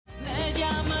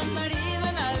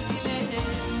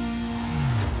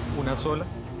una sola.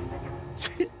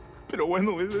 Sí, pero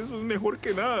bueno, eso es mejor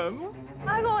que nada, ¿no?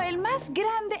 Hago el más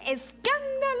grande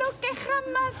escándalo que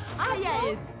jamás haya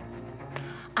hecho.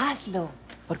 Hazlo,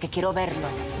 porque quiero verlo.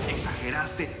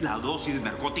 Exageraste la dosis de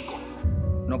narcótico.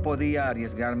 No podía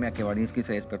arriesgarme a que Valinsky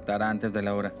se despertara antes de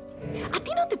la hora. ¿A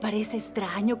ti no te parece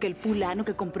extraño que el fulano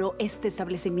que compró este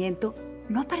establecimiento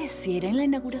no apareciera en la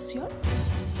inauguración?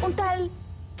 Un tal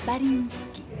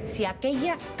Valinsky. Si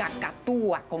aquella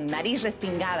cacatúa con nariz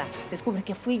respingada descubre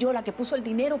que fui yo la que puso el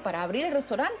dinero para abrir el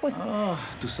restaurante, pues...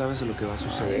 ¿Tú sabes lo que va a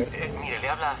suceder? Mire, le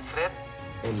habla Fred.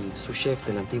 El subchef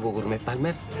del antiguo Gourmet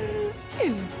Palmer.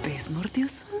 El pez mordió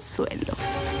su anzuelo.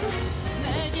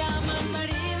 Me llaman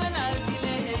marido en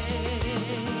alquiler.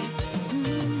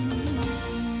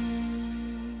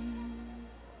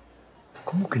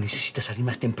 ¿Cómo que necesitas salir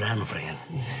más temprano, Fred?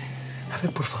 A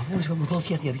ver, por favor, llevamos 2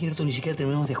 días de abierto, ni siquiera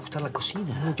terminamos de ajustar la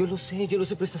cocina. No, yo lo sé, pero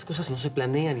estas cosas no se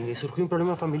planean y le surgió un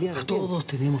problema familiar. Todos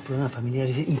tenemos problemas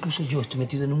familiares, incluso yo estoy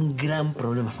metido en un gran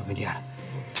problema familiar.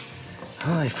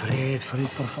 Ay, Fred,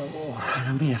 por favor.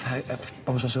 Bueno, mira,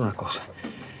 vamos a hacer una cosa.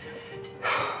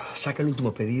 Saca el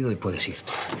último pedido y puedes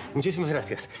irte. Muchísimas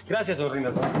gracias. Gracias, don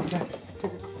Reinaldo. Gracias.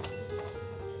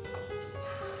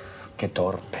 Qué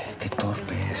torpe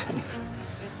es.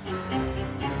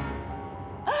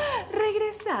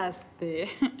 Regresaste.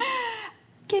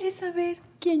 ¿Quieres saber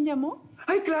quién llamó?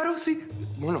 Ay, claro, sí.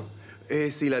 Bueno,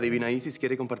 si la divina Isis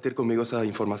quiere compartir conmigo esa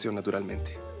información,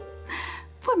 naturalmente.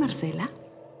 Fue Marcela.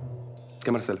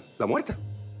 ¿Qué, Marcela? ¿La muerta?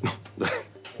 No,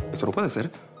 eso no puede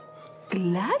ser.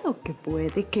 Claro que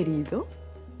puede, querido.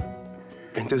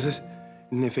 Entonces,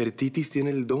 ¿Nefertitis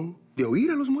tiene el don de oír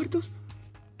a los muertos?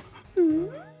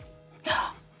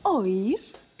 Oír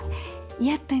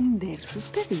y atender sus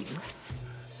pedidos.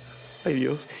 Ay,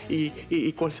 Dios.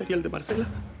 ¿Y cuál sería el de Marcela?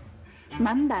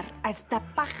 Mandar a esta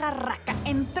pajarraca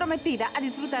entrometida a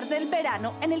disfrutar del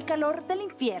verano en el calor del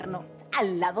infierno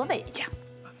al lado de ella.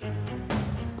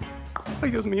 Ay,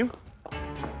 Dios mío.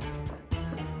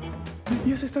 Mis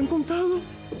días están contados.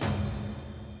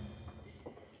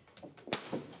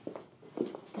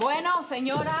 Bueno,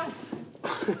 señoras,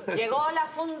 llegó la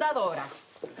fundadora,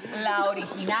 la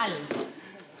original,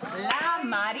 la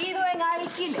marido en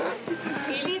alquiler.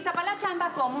 Y lista para la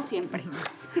chamba, como siempre.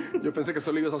 Yo pensé que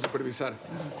solo ibas a supervisar.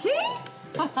 ¿Qué?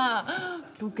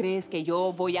 ¿Tú crees que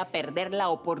yo voy a perder la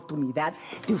oportunidad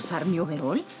de usar mi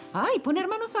overol? Ay, poner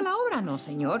manos a la obra, no,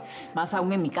 señor. Más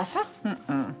aún en mi casa.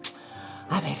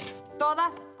 A ver,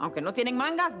 todas, aunque no tienen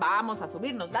mangas, vamos a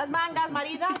subirnos las mangas,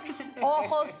 maridas.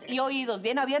 Ojos y oídos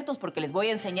bien abiertos porque les voy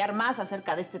a enseñar más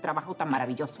acerca de este trabajo tan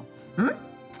maravilloso.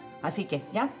 Así que,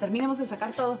 ya, terminemos de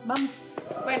sacar todo. Vamos.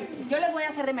 Bueno, yo les voy a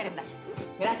hacer de merendar.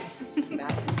 Gracias.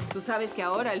 Gracias. Tú sabes que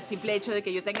ahora el simple hecho de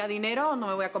que yo tenga dinero no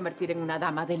me voy a convertir en una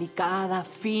dama delicada,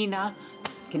 fina,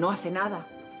 que no hace nada.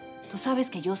 Tú sabes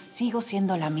que yo sigo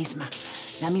siendo la misma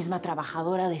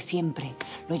trabajadora de siempre.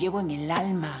 Lo llevo en el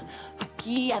alma,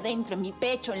 aquí adentro, en mi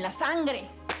pecho, en la sangre.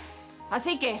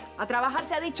 Así que, a trabajar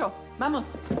se ha dicho. Vamos.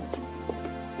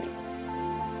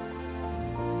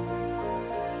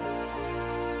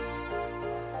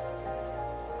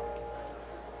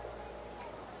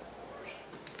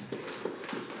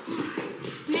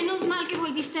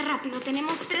 Volviste rápido.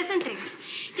 Tenemos 3 entregas.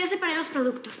 Ya separé los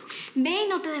productos. Ve y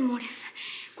no te demores.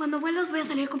 Cuando vuelvas voy a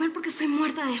salir a comer porque estoy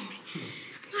muerta de hambre.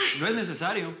 Ay. No es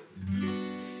necesario.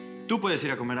 Tú puedes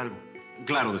ir a comer algo.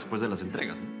 Claro, después de las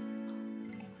entregas, ¿no?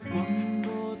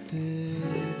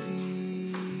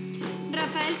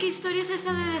 Rafael, ¿qué historia es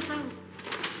esta de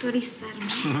desautorizarme?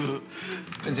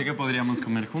 Pensé que podríamos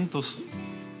comer juntos.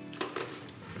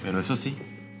 Pero eso sí,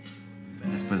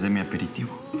 después de mi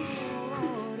aperitivo.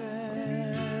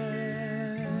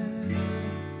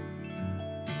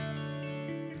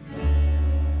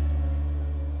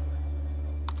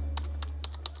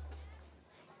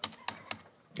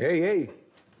 ¡Ey!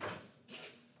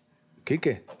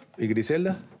 ¿Quique? ¿Y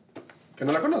Griselda? ¿Que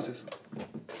no la conoces?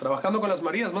 Trabajando con las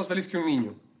Marías, más feliz que un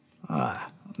niño.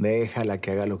 Déjala que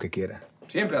haga lo que quiera.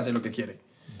 Siempre hace lo que quiere.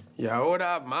 Y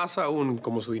ahora, más aún,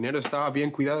 como su dinero estaba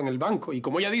bien cuidado en el banco. Y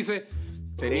como ella dice,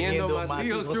 teniendo más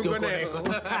hijos que un conejo.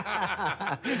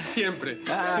 Siempre.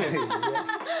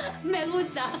 Me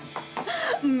gusta.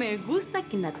 Me gusta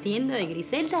que en la tienda de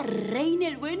Griselda reine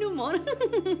el buen humor.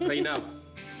 Reinaba.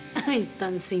 Ay,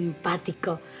 tan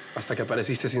simpático. Hasta que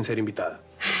apareciste sin ser invitada.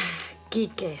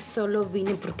 Quique, solo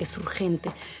vine porque es urgente.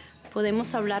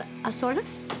 ¿Podemos hablar a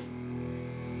solas?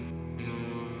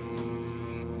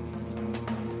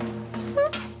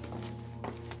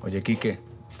 Oye, Quique,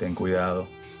 ten cuidado.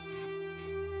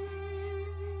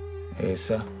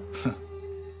 Esa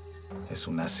es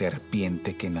una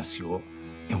serpiente que nació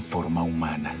en forma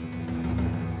humana.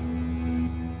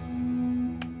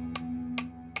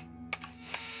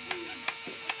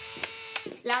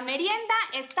 merienda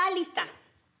está lista.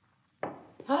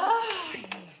 ¡Ay!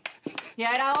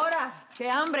 Ya era hora.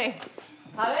 ¡Qué hambre!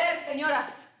 A ver,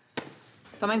 señoras.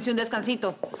 Tómense un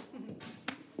descansito.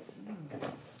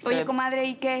 Oye, comadre,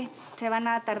 ¿y qué? ¿Se van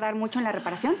a tardar mucho en la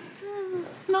reparación?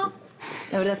 No,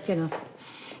 la verdad que no.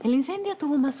 El incendio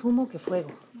tuvo más humo que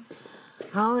fuego.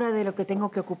 Ahora de lo que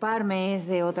tengo que ocuparme es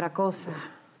de otra cosa.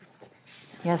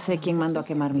 Ya sé quién mandó a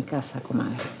quemar mi casa,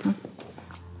 comadre.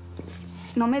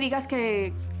 No me digas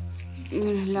que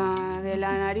la de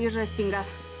la nariz respingada.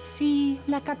 Sí,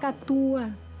 la cacatúa.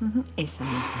 Esa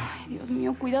misma. Ay, Dios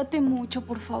mío, cuídate mucho,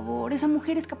 por favor. Esa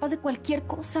mujer es capaz de cualquier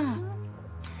cosa.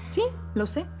 Sí, lo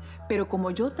sé. Pero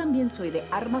como yo también soy de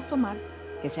armas tomar,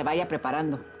 que se vaya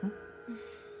preparando.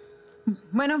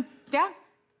 Bueno, ya.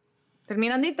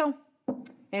 Terminandito.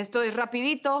 Esto es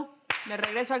rapidito. Me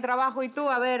regreso al trabajo y tú,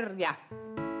 a ver, ya.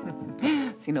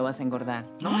 Si no vas a engordar.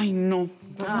 Ay, no.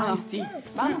 Ay, sí.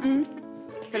 Vamos.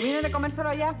 Terminen de comérselo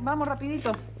allá. Vamos,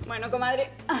 rapidito. Bueno, comadre,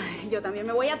 yo también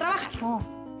me voy a trabajar.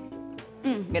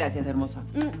 Gracias, hermosa.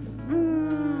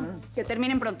 Que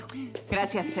terminen pronto.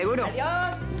 Gracias, seguro.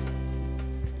 Adiós.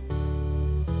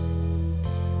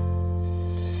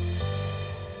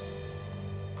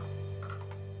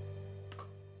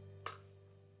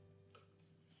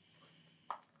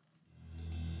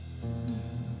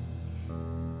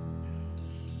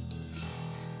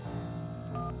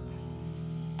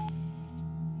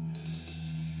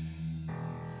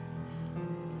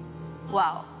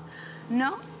 Wow.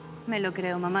 No me lo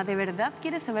creo, mamá. ¿De verdad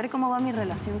quieres saber cómo va mi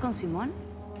relación con Simón?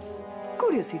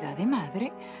 Curiosidad de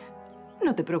madre.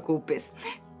 No te preocupes,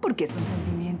 porque es un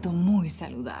sentimiento muy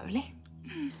saludable.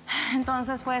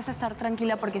 Entonces puedes estar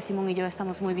tranquila porque Simón y yo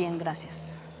estamos muy bien,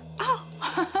 gracias.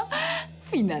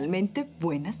 Finalmente,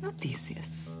 buenas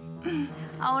noticias.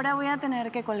 Ahora voy a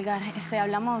tener que colgar.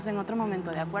 Hablamos en otro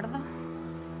momento, ¿de acuerdo?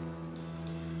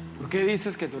 ¿Por qué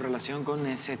dices que tu relación con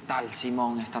ese tal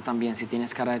Simón está tan bien si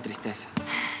tienes cara de tristeza?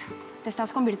 Te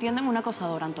estás convirtiendo en un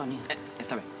acosador, Antonio.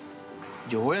 Está bien.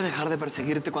 Yo voy a dejar de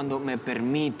perseguirte cuando me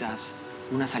permitas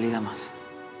una salida más.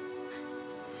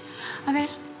 A ver,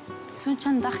 ¿es un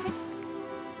chantaje?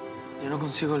 Yo no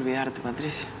consigo olvidarte,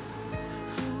 Patricia.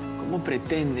 ¿Cómo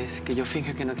pretendes que yo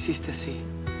finja que no existe si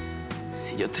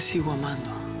yo te sigo amando?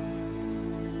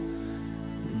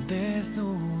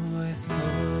 Desnudo estoy.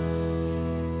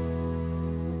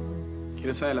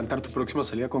 ¿Quieres adelantar tu próxima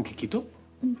salida con Quiquito?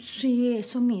 Sí,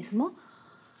 eso mismo.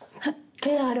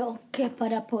 Claro que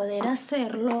para poder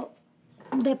hacerlo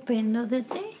dependo de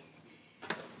ti.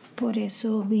 Por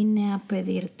eso vine a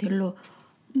pedírtelo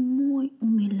muy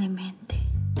humildemente.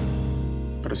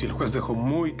 Pero si el juez dejó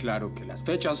muy claro que las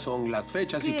fechas son las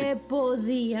fechas y Que que...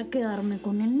 podía quedarme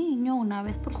con el niño una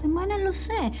vez por semana, lo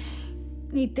sé.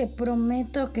 Y te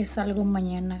prometo que salgo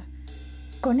mañana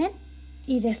con él.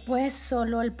 Y después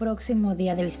solo el próximo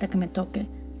día de vista que me toque.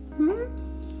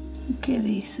 ¿Qué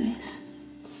dices?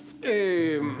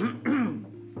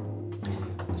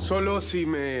 Solo si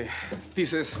me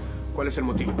dices cuál es el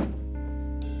motivo.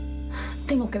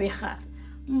 Tengo que viajar.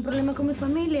 Un problema con mi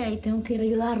familia y tengo que ir a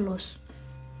ayudarlos.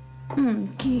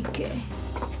 Quique,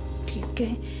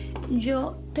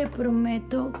 yo te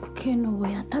prometo que no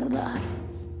voy a tardar.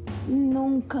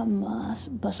 Nunca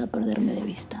más vas a perderme de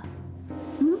vista.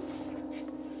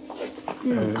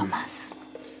 Nunca más.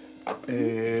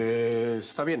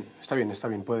 Está bien.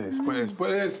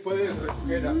 Puedes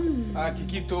recoger a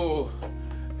Quiquito.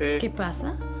 ¿Qué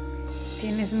pasa?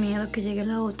 ¿Tienes miedo que llegue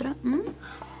la otra?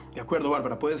 De acuerdo,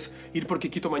 Bárbara. Puedes ir por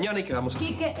Quiquito mañana y quedamos así.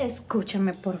 Quique,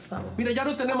 escúchame, por favor. Mira, ya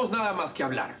no tenemos nada más que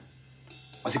hablar.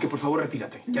 Así que, por favor,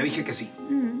 retírate. Ya dije que sí.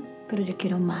 Pero yo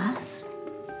quiero más.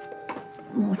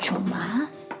 Mucho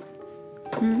más.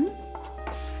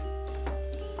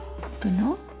 ¿Tú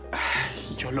no?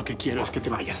 Y yo lo que quiero es que te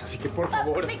vayas, así que por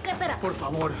favor. Mi cartera. Por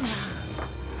favor.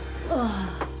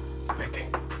 Vete.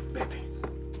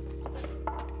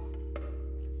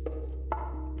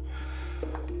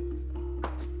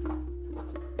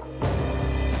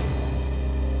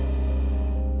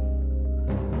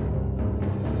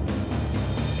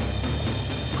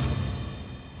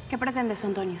 ¿Qué pretendes,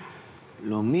 Antonio?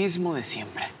 Lo mismo de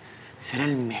siempre. Ser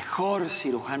el mejor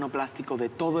cirujano plástico de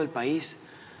todo el país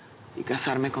y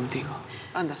casarme contigo.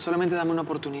 Anda, solamente dame una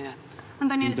oportunidad.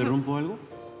 Antonio, ¿Interrumpo algo?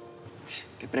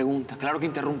 ¿Qué pregunta? Claro que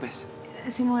interrumpes.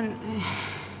 Simón,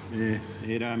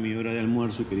 Era mi hora de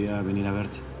almuerzo y quería venir a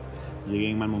verte. ¿Llegué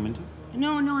en mal momento?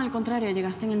 no, al contrario,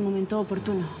 llegaste en el momento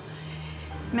oportuno.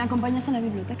 ¿Me acompañas a la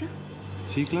biblioteca?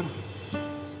 Sí, claro.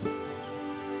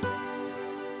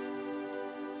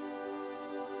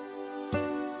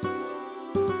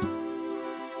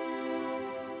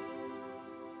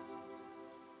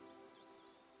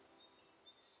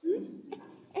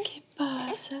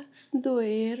 princesa.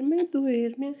 Duerme,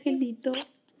 duerme, angelito.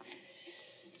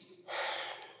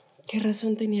 ¿Qué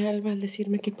razón tenía Alba al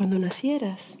decirme que cuando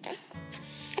nacieras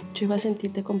yo iba a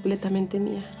sentirte completamente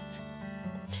mía?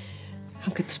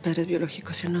 Aunque tus padres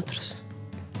biológicos sean otros.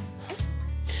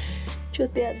 Yo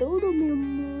te adoro, mi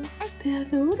amor. Te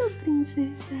adoro,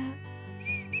 princesa.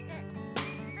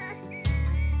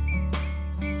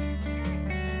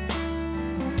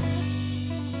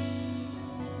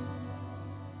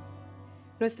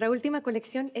 Nuestra última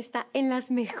colección está en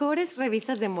las mejores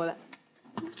revistas de moda.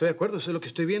 Estoy de acuerdo, eso es lo que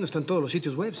estoy viendo. Está en todos los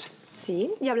sitios web.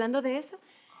 Sí, y hablando de eso,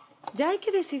 ya hay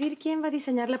que decidir quién va a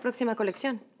diseñar la próxima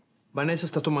colección. Vanessa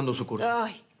está tomando su curso.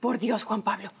 Ay, por Dios, Juan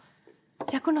Pablo.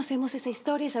 Ya conocemos esa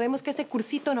historia y sabemos que ese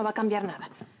cursito no va a cambiar nada.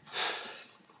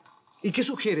 ¿Y qué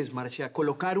sugieres, Marcia?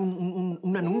 ¿Colocar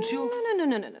un anuncio?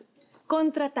 No.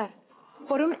 Contratar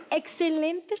por un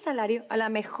excelente salario a la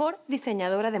mejor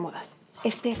diseñadora de modas,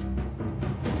 Esther.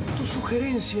 Tu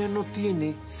sugerencia no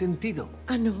tiene sentido.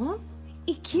 ¿Ah, no?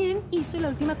 ¿Y quién hizo la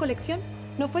última colección?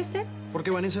 ¿No fue Esther? Porque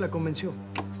Vanessa la convenció.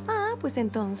 Ah, pues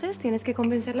entonces tienes que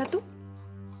convencerla tú.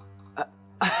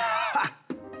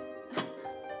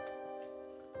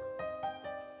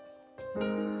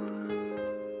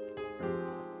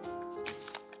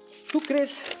 ¿Tú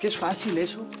crees que es fácil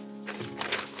eso,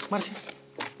 Marcia?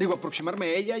 Digo, aproximarme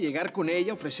a ella, llegar con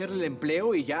ella, ofrecerle el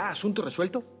empleo y ya, asunto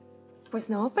resuelto. Pues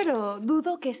no, pero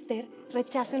dudo que Esther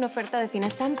rechace una oferta de fina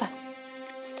estampa.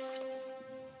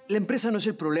 La empresa no es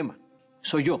el problema,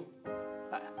 soy yo.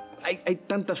 Hay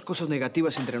tantas cosas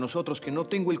negativas entre nosotros que no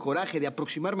tengo el coraje de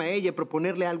aproximarme a ella y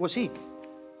proponerle algo así.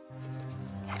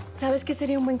 ¿Sabes qué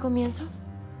sería un buen comienzo?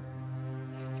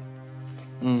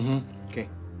 ¿Qué?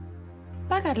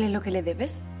 Pagarle lo que le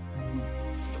debes.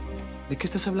 ¿De qué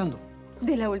estás hablando?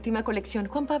 De la última colección,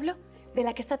 Juan Pablo, de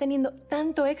la que está teniendo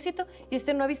tanto éxito y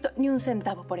Esther no ha visto ni un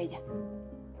centavo por ella.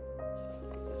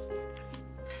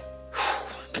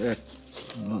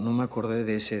 No me acordé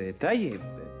de ese detalle.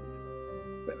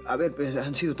 A ver, pues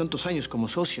han sido tantos años como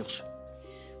socios.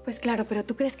 Pues claro, pero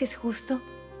 ¿tú crees que es justo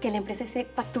que la empresa esté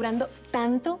facturando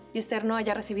tanto y Esther no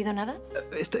haya recibido nada?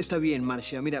 Está bien,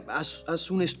 Marcia. Mira, haz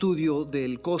un estudio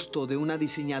del costo de una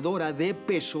diseñadora de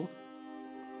peso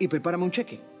y prepárame un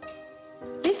cheque.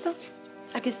 Listo.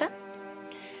 Aquí está.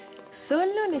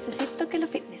 Solo necesito que lo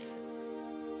firmes.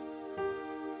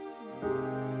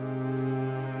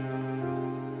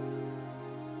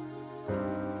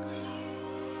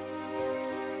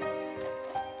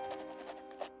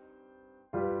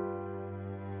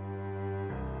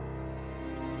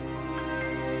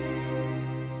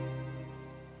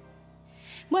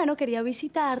 Bueno, quería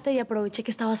visitarte y aproveché que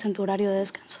estabas en tu horario de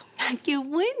descanso. Ay, qué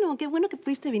bueno que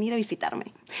pudiste venir a visitarme.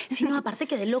 Sí, no, aparte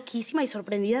quedé loquísima y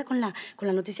sorprendida con la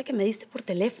noticia que me diste por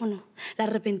teléfono. La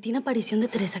repentina aparición de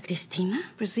Teresa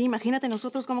Cristina. Pues sí, imagínate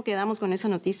nosotros cómo quedamos con esa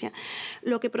noticia.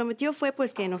 Lo que prometió fue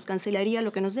pues que nos cancelaría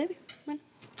lo que nos debe. Bueno.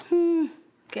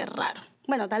 Qué raro.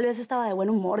 Bueno, tal vez estaba de buen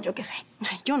humor, yo qué sé.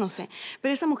 Ay, yo no sé,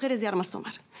 pero esa mujer es de armas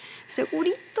tomar.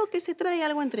 Segurito que se trae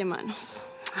algo entre manos.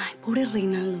 Ay, pobre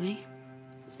Reinaldo, ¿eh?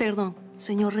 Perdón,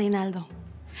 señor Reinaldo.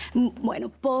 Bueno,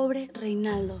 pobre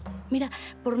Reinaldo. Mira,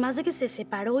 por más de que se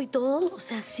separó y todo, o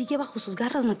sea, sigue bajo sus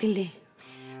garras, Matilde.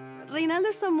 Reinaldo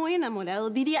está muy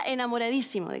enamorado, diría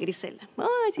enamoradísimo de Griselda.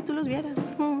 Ay, si tú los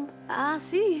vieras. Ah,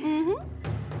 sí.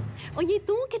 Oye, ¿y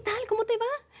tú qué tal? ¿Cómo te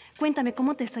va? Cuéntame,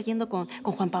 ¿cómo te está yendo con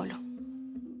Juan Pablo?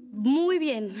 Muy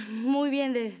bien,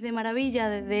 de maravilla,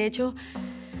 de hecho.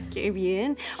 Qué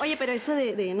bien. Oye, pero eso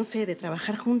no sé, de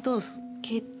trabajar juntos,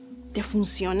 ¿qué te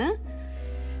funciona?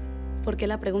 ¿Por qué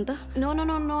la pregunta? No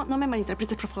me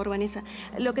malinterpretes, por favor, Vanessa.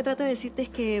 Lo que trato de decirte es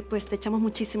que, pues, te echamos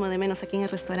muchísimo de menos aquí en el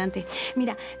restaurante.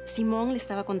 Mira, Simón le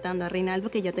estaba contando a Reinaldo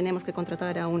que ya tenemos que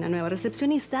contratar a una nueva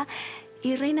recepcionista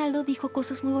y Reinaldo dijo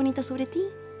cosas muy bonitas sobre ti.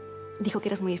 Dijo que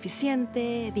eras muy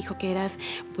eficiente, dijo que eras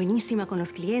buenísima con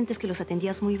los clientes, que los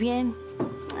atendías muy bien.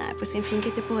 Pues, en fin,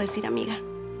 ¿qué te puedo decir, amiga?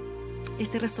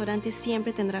 Este restaurante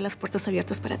siempre tendrá las puertas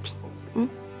abiertas para ti.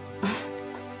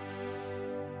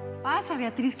 Pasa,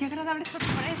 Beatriz, qué agradable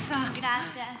sorpresa.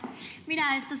 Gracias.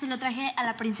 Mira, esto se lo traje a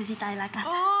la princesita de la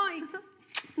casa. Ay,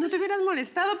 no te hubieras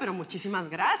molestado, pero muchísimas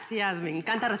gracias. Me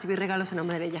encanta recibir regalos en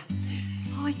nombre de ella.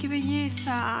 Ay, qué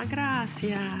belleza.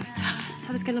 Gracias.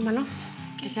 ¿Sabes qué es lo malo?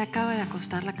 Que se acaba de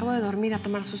acostar, la acabo de dormir a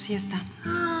tomar su siesta.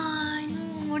 Ay,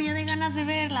 no, moría de ganas de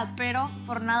verla, pero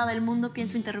por nada del mundo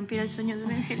pienso interrumpir el sueño de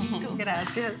un angelito.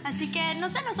 Gracias. Así que, no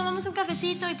sé, ¿nos tomamos un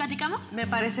cafecito y platicamos? Me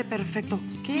parece perfecto.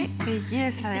 Qué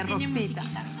belleza de tiene ropita.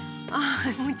 musiquita.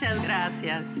 Ay, muchas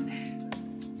gracias.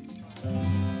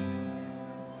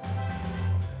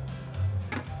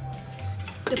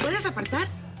 ¿Te puedes apartar?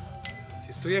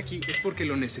 Si es Estoy aquí es porque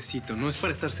lo necesito, no es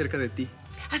para estar cerca de ti.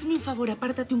 Hazme un favor,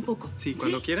 apártate un poco. Sí,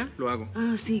 cuando quiera, lo hago.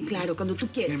 Ah, sí, claro, cuando tú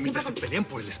quieras. Mientras se pelean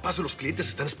por el espacio, los clientes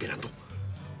están esperando.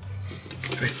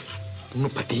 A ver, uno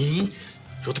para ti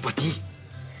y otro para ti.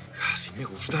 Así me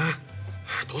gusta.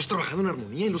 Todos trabajando en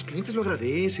armonía y los clientes lo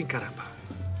agradecen, caramba.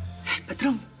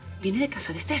 Patrón, viene de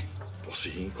casa de Esther. Pues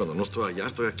sí, cuando no estoy allá,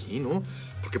 estoy aquí, ¿no?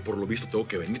 Porque por lo visto tengo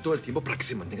que venir todo el tiempo para que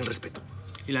se mantenga el respeto.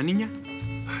 ¿Y la niña?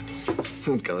 Ah,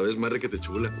 niña. Cada vez más requete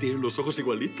chula. Tiene los ojos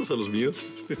igualitos a los míos.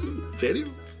 ¿En serio?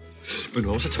 Bueno,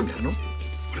 vamos a chambear, ¿no?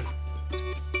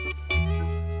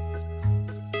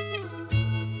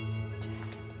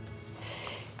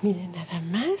 Miren, nada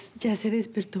más, ya se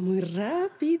despertó muy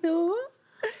rápido.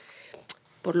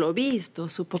 Por lo visto,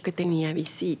 supo que tenía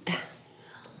visita.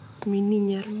 Mi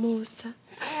niña hermosa.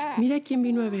 Mira quién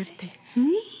vino a verte.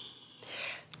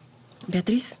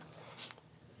 Beatriz,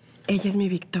 ella es mi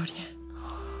Victoria.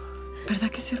 ¿Verdad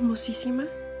que es hermosísima?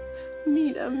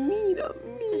 Mira, mira,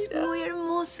 mira. Es muy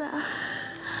hermosa.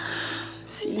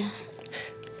 Sí.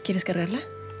 ¿Quieres cargarla?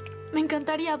 Me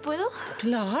encantaría, ¿puedo?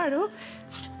 Claro.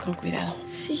 Con cuidado.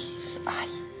 Sí. Ay.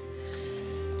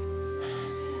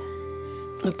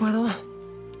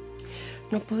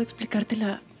 No puedo explicarte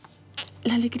la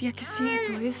alegría que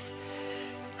siento.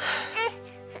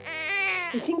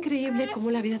 Es increíble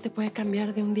cómo la vida te puede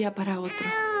cambiar de un día para otro.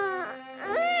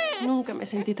 Nunca me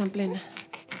sentí tan plena.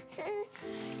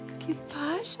 ¿Qué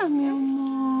pasa, mi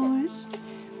amor?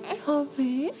 A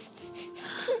ver.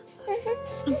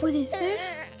 No puede ser.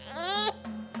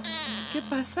 ¿Qué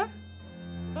pasa?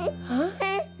 ¿Ah?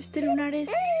 Este lunar es...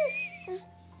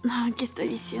 No, ¿qué estoy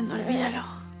diciendo? Olvídalo.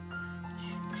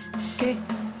 ¿Qué?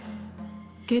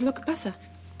 ¿Qué es lo que pasa?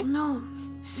 No,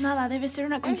 nada, debe ser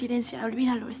una coincidencia.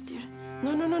 Olvídalo, Esther.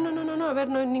 No. A ver,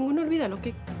 no, ninguno olvídalo.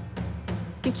 ¿Qué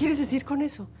quieres decir con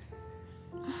eso?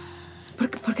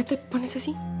 ¿Por qué te pones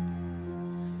así?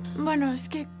 Bueno, es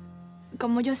que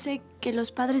como yo sé que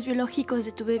los padres biológicos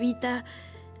de tu bebita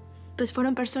pues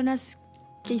fueron personas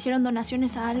que hicieron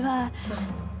donaciones a Alba,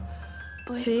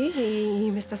 pues... Sí,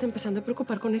 y me estás empezando a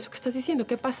preocupar con eso que estás diciendo.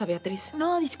 ¿Qué pasa, Beatriz?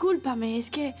 No, discúlpame,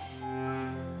 es que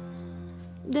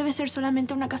debe ser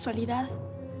solamente una casualidad.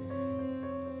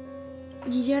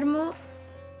 Guillermo,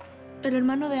 el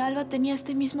hermano de Alba, tenía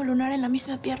este mismo lunar en la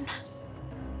misma pierna.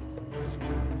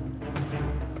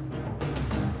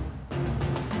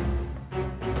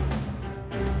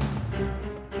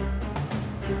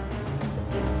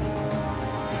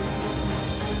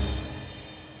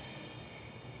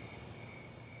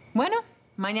 Bueno,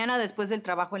 mañana después del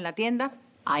trabajo en la tienda,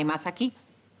 hay más aquí.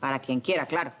 Para quien quiera,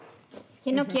 claro.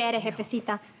 ¿Quién no quiere,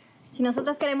 jefecita? Si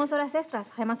nosotras queremos horas extras,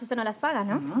 además usted no las paga,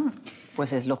 ¿no?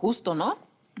 Pues es lo justo, ¿no?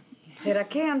 ¿Será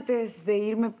que antes de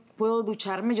irme puedo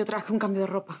ducharme? Yo traje un cambio de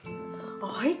ropa.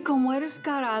 Ay, cómo eres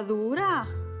cara dura.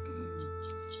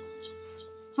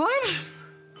 Bueno,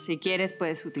 si quieres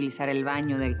puedes utilizar el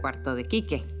baño del cuarto de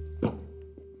Quique.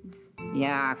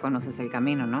 Ya conoces el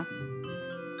camino, ¿no?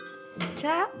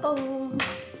 Chao.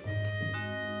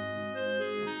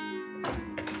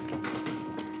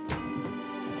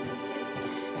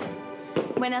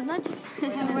 Buenas noches.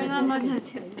 Buenas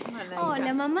noches.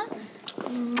 Hola, mamá.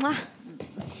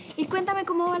 Y cuéntame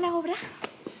cómo va la obra.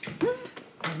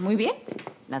 Pues muy bien.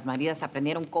 Las maridas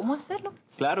aprendieron cómo hacerlo.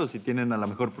 Claro, si tienen a la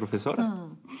mejor profesora.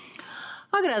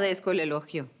 Agradezco el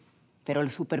elogio, pero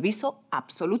el superviso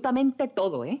absolutamente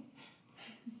todo, ¿eh?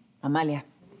 Amalia,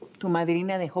 tu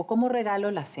madrina dejó como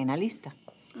regalo la cena lista.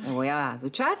 Me voy a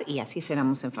duchar y así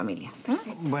cenamos en familia.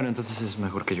 Bueno, entonces es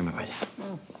mejor que yo me vaya.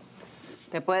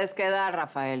 Te puedes quedar,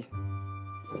 Rafael.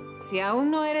 Si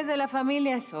aún no eres de la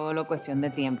familia, es solo cuestión de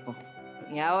tiempo.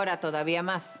 Y ahora todavía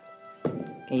más,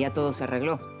 que ya todo se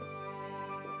arregló.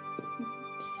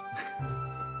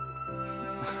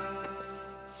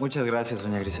 Muchas gracias,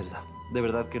 doña Griselda. De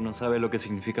verdad que no sabe lo que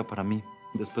significa para mí,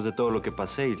 después de todo lo que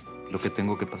pasé y lo que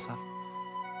tengo que pasar.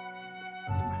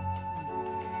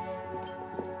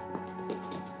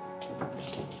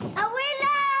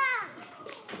 ¡Abuela!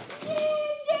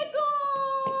 ¡Llegó!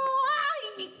 ¡Ay,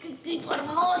 mi Quiquito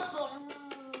hermoso!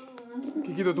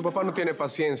 Quiquito, tu papá no tiene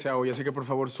paciencia hoy, así que por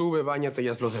favor sube, báñate y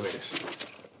haz los deberes.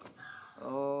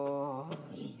 Oh,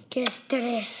 ¡qué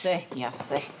estrés! Sí, ya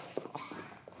sé.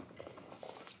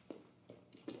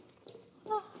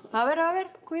 A ver,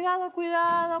 cuidado,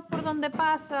 cuidado por donde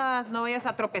pasas. No vayas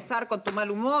a tropezar con tu mal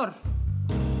humor.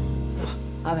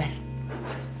 A ver,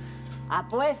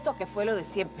 apuesto que fue lo de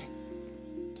siempre.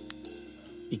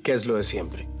 ¿Y qué es lo de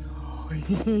siempre?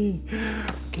 Ay,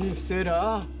 ¿qué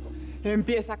será?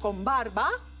 Empieza con barba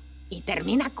y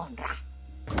termina con ra.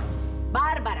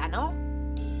 Bárbara, ¿no?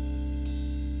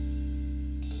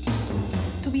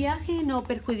 ¿Tú tu viaje no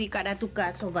perjudicará tu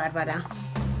caso, Bárbara.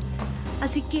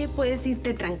 Así que puedes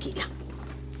irte tranquila.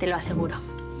 Te lo aseguro.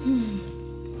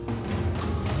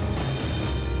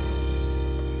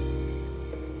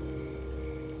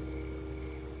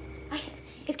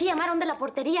 Es que llamaron de la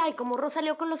portería y como Rosa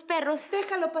salió con los perros...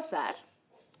 Déjalo pasar.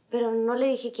 Pero no le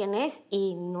dije quién es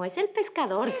y no es el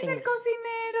pescador, Es el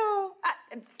cocinero.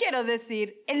 Quiero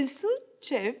decir, el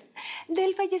subchef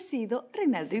del fallecido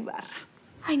Reinaldo Ibarra.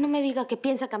 Ay, no me diga que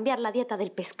piensa cambiar la dieta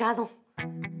del pescado.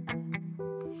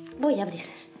 Voy a abrir.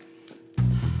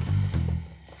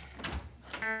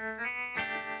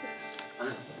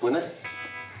 Buenas.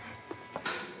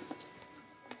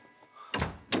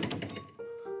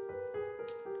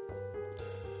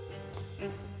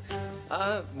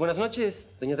 Buenas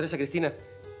noches, doña Teresa Cristina.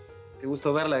 Qué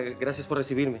gusto verla. Gracias por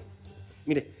recibirme.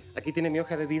 Mire, aquí tiene mi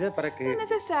hoja de vida para que... No es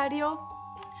necesario.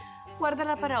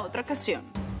 Guárdala para otra ocasión.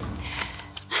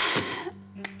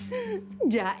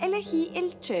 Ya elegí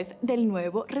el chef del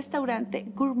nuevo restaurante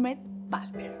Gourmet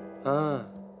Palmer.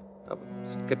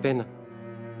 Pues, qué pena.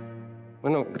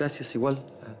 Bueno, gracias igual.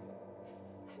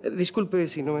 Disculpe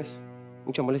si no es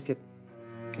mucha molestia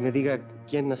que me diga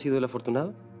quién ha sido el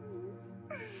afortunado.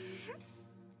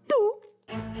 ¿Tú?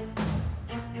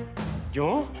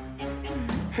 ¿Yo?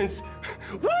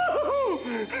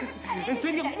 ¿En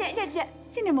serio? Ya.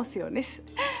 Sin emociones.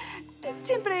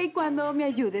 Siempre y cuando me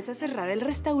ayudes a cerrar el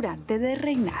restaurante de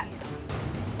Reinaldo.